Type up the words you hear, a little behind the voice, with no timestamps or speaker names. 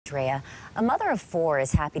Drea. A mother of 4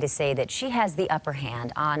 is happy to say that she has the upper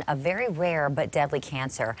hand on a very rare but deadly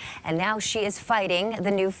cancer. And now she is fighting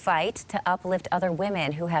the new fight to uplift other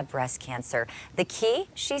women who have breast cancer. The key,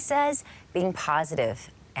 she says, being positive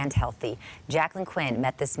and healthy. Jacqueline Quinn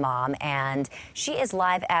met this mom, and she is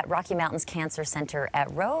live at Rocky Mountains Cancer Center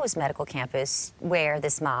at Rose Medical Campus, where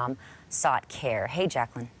this mom sought care. Hey,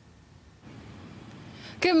 Jacqueline.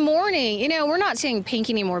 Good morning. We're not saying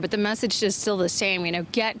pink anymore, but the message is still the same.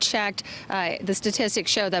 Get checked. The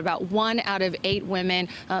statistics show that about 1 out of 8 women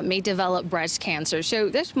may develop breast cancer. So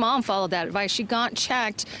this mom followed that advice. She got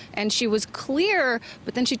checked and she was clear,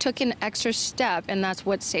 but then she took an extra step, and that's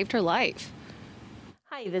what saved her life.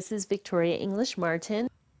 Hi, this is Victoria English Martin.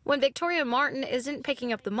 When Victoria Martin isn't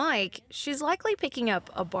picking up the mic, she's likely picking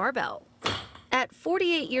up a barbell. At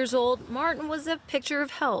 48 years old, Martin was a picture of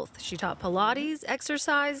health. She taught Pilates,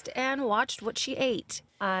 exercised, and watched what she ate.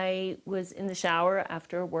 I was in the shower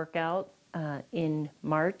after a workout in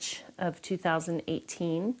March of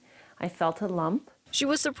 2018. I felt a lump. She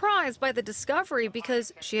was surprised by the discovery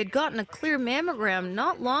because she had gotten a clear mammogram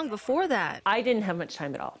not long before that. I didn't have much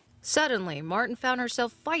time at all. Suddenly, Martin found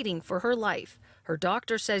herself fighting for her life. Her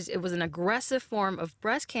doctor says it was an aggressive form of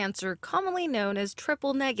breast cancer, commonly known as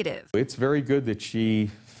triple negative. It's very good that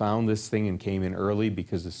she found this thing and came in early,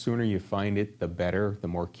 because the sooner you find it, the better, the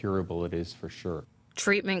more curable it is for sure.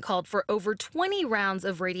 Treatment called for over 20 rounds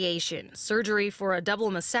of radiation, surgery for a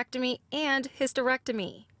double mastectomy, and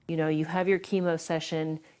hysterectomy. You have your chemo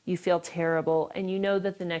session, you feel terrible, and you know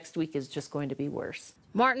that the next week is just going to be worse.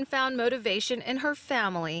 Martin found motivation in her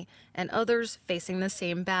family and others facing the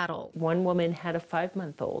same battle. One woman had a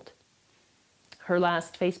 5-month-old. Her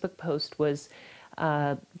last Facebook post was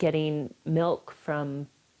getting milk from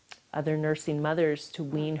other nursing mothers to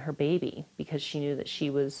wean her baby because she knew that she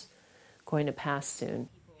was going to pass soon.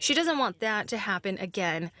 She doesn't want that to happen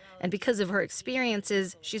again, and because of her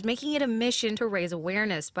experiences, she's making it a mission to raise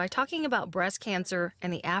awareness by talking about breast cancer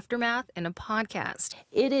and the aftermath in a podcast.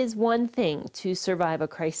 It is one thing to survive a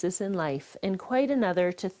crisis in life and quite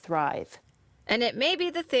another to thrive. And it may be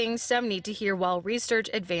the thing some need to hear while research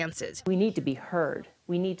advances. We need to be heard.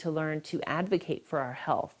 We need to learn to advocate for our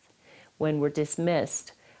health. When we're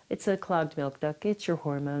dismissed, it's a clogged milk duct, it's your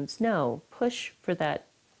hormones. No, push for that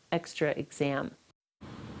extra exam.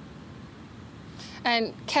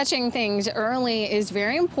 And catching things early is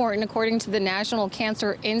very important, according to the National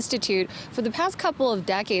Cancer Institute. For the past couple of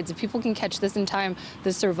decades, if people can catch this in time,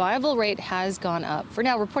 the survival rate has gone up. For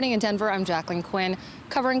now, reporting in Denver, I'm Jacqueline Quinn,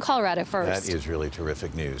 covering Colorado First. That is really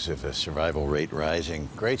terrific news. If a survival rate rising.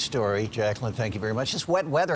 Great story, Jacqueline. Thank you very much. Just wet weather.